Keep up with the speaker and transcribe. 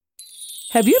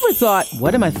Have you ever thought,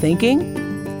 what am I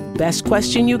thinking? Best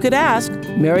question you could ask.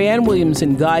 Marianne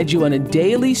Williamson guides you on a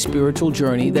daily spiritual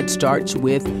journey that starts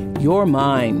with your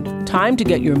mind. Time to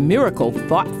get your miracle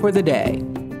thought for the day.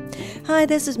 Hi,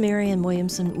 this is Marianne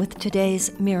Williamson with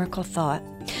today's Miracle Thought.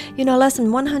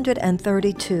 Lesson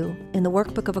 132 in the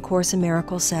Workbook of A Course in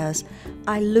Miracles says,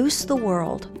 I loose the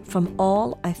world from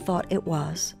all I thought it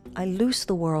was. I loose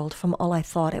the world from all I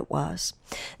thought it was.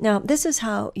 Now, this is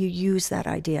how you use that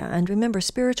idea. And remember,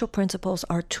 spiritual principles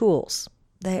are tools.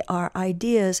 They are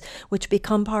ideas which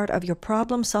become part of your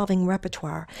problem-solving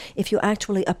repertoire if you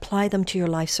actually apply them to your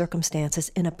life circumstances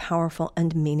in a powerful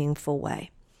and meaningful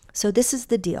way. So this is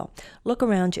the deal. Look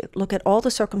around you. Look at all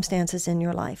the circumstances in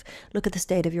your life. Look at the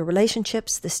state of your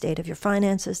relationships, the state of your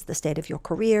finances, the state of your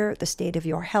career, the state of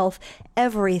your health,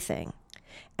 everything.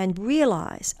 And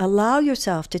realize, allow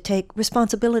yourself to take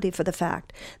responsibility for the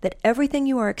fact that everything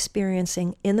you are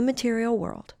experiencing in the material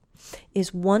world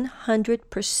is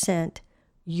 100%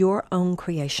 your own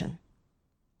creation.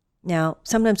 Now,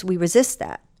 sometimes we resist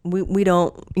that. We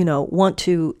don't, want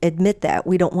to admit that.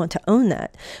 We don't want to own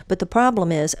that. But the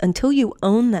problem is, until you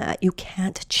own that, you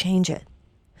can't change it.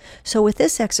 So with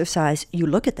this exercise, you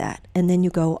look at that, and then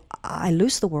you go, I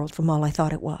loose the world from all I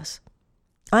thought it was.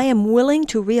 I am willing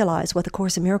to realize what the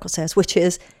Course in Miracles says, which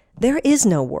is, there is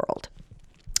no world.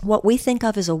 What we think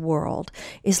of as a world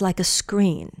is like a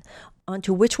screen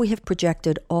onto which we have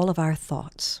projected all of our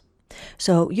thoughts.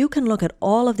 So you can look at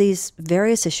all of these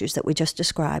various issues that we just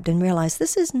described and realize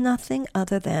this is nothing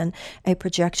other than a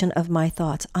projection of my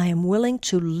thoughts. I am willing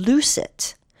to loose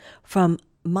it from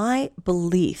my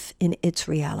belief in its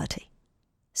reality.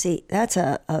 See, that's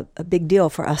a big deal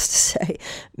for us to say.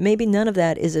 Maybe none of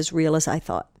that is as real as I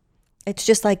thought. It's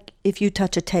just like if you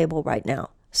touch a table right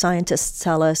now. Scientists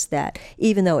tell us that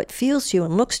even though it feels to you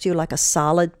and looks to you like a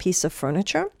solid piece of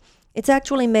furniture, it's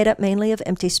actually made up mainly of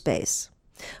empty space.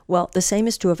 Well, the same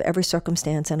is true of every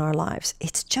circumstance in our lives.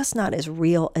 It's just not as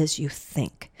real as you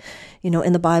think.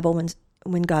 In the Bible,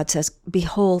 when God says,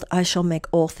 behold, I shall make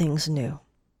all things new.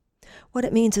 What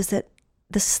it means is that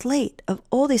the slate of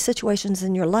all these situations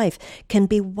in your life can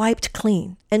be wiped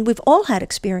clean. And we've all had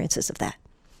experiences of that.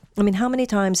 I mean, how many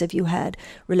times have you had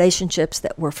relationships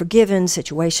that were forgiven,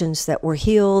 situations that were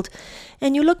healed,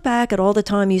 and you look back at all the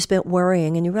time you spent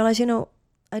worrying and you realize,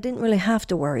 I didn't really have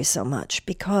to worry so much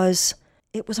because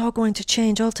it was all going to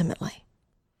change ultimately.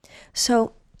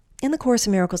 So in the Course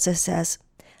in Miracles, it says,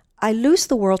 I loose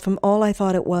the world from all I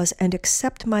thought it was and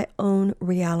accept my own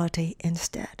reality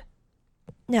instead.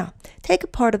 Now, take a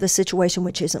part of the situation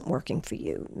which isn't working for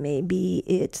you. Maybe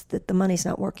it's that the money's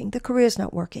not working, the career's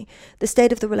not working, the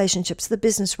state of the relationships, the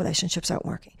business relationships aren't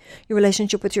working, your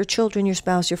relationship with your children, your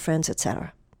spouse, your friends,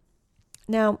 etc.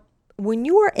 Now, when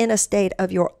you are in a state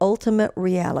of your ultimate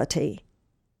reality,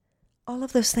 all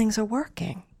of those things are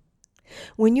working.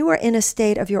 When you are in a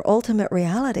state of your ultimate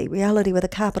reality, reality with a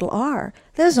capital R,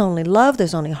 there's only love,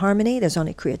 there's only harmony, there's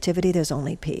only creativity, there's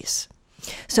only peace.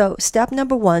 So step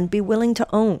number 1, be willing to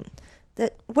own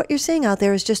that what you're seeing out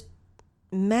there is just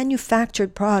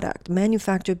manufactured product,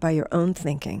 manufactured by your own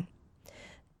thinking.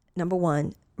 Number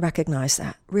 1, recognize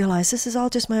that. Realize this is all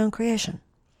just my own creation.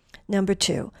 Number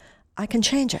 2, I can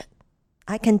change it.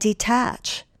 I can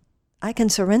detach. I can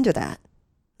surrender that.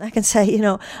 I can say,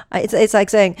 it's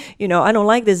like saying, I don't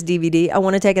like this DVD. I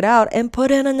want to take it out and put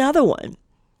in another one.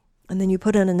 And then you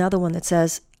put in another one that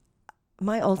says,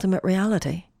 my ultimate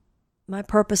reality. My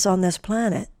purpose on this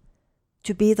planet,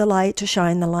 to be the light, to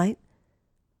shine the light,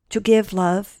 to give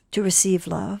love, to receive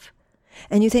love.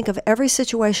 And you think of every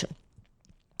situation.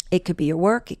 It could be your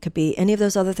work, it could be any of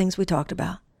those other things we talked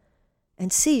about.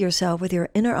 And see yourself with your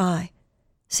inner eye.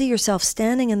 See yourself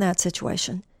standing in that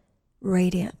situation,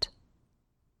 radiant.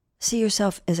 See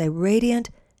yourself as a radiant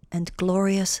and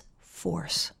glorious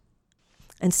force.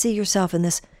 And see yourself in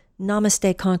this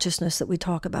namaste consciousness that we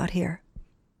talk about here.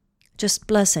 Just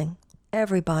blessing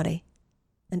everybody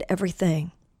and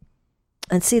everything.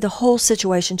 And see the whole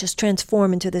situation just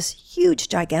transform into this huge,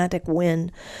 gigantic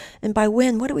win. And by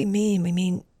win, what do we mean? We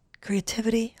mean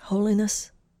creativity,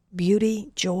 holiness,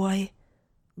 beauty, joy,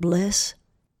 bliss.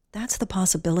 That's the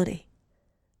possibility.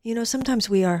 Sometimes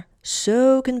we are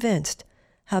so convinced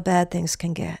how bad things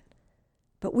can get,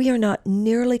 but we are not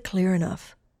nearly clear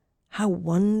enough how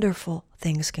wonderful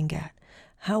things can get,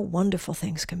 how wonderful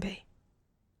things can be.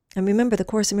 And remember, the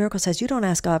Course in Miracles says you don't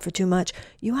ask God for too much,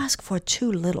 you ask for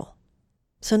too little.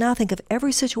 So now think of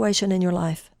every situation in your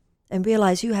life and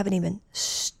realize you haven't even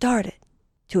started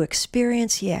to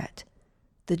experience yet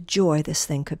the joy this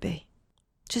thing could be.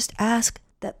 Just ask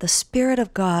that the Spirit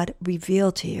of God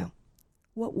reveal to you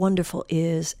what wonderful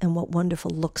is and what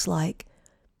wonderful looks like,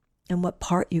 and what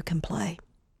part you can play.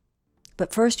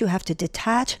 But first you have to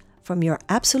detach from your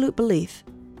absolute belief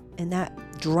in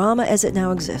that drama as it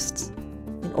now exists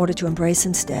in order to embrace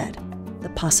instead the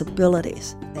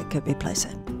possibilities that could be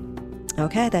present.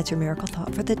 Okay, that's your miracle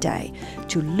thought for the day.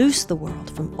 To loose the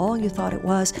world from all you thought it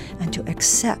was and to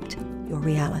accept your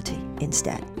reality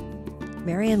instead.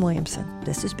 Marianne Williamson,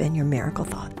 this has been your miracle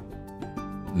thought.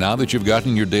 Now that you've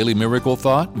gotten your daily miracle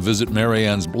thought, visit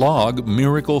Marianne's blog,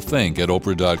 MiracleThink, at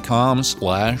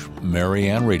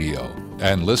oprah.com/Marianne Radio.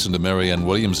 And listen to Marianne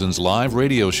Williamson's live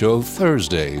radio show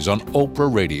Thursdays on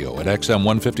Oprah Radio at XM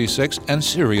 156 and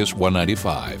Sirius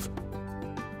 195.